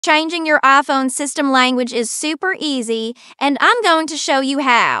Changing your iPhone system language is super easy, and I'm going to show you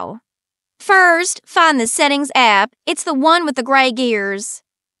how. First, find the Settings app. It's the one with the gray gears.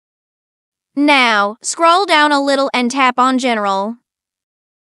 Now, scroll down a little and tap on General.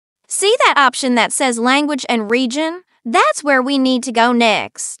 See that option that says Language and Region? That's where we need to go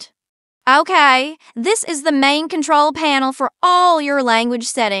next. Okay, this is the main control panel for all your language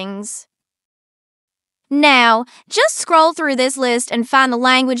settings. Now, just scroll through this list and find the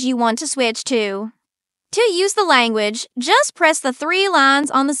language you want to switch to. To use the language, just press the 3 lines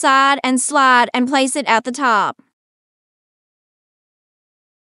on the side and slide and place it at the top.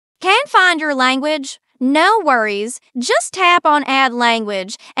 Can't find your language? No worries, just tap on Add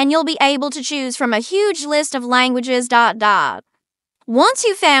Language and you'll be able to choose from a huge list of languages. Once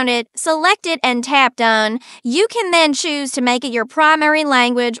you've found it, select it and tap Done. You can then choose to make it your primary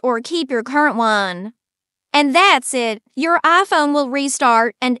language or keep your current one. And that's it. Your iPhone will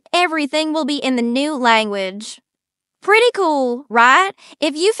restart and everything will be in the new language. Pretty cool, right?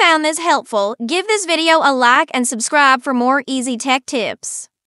 If you found this helpful, give this video a like and subscribe for more easy tech tips.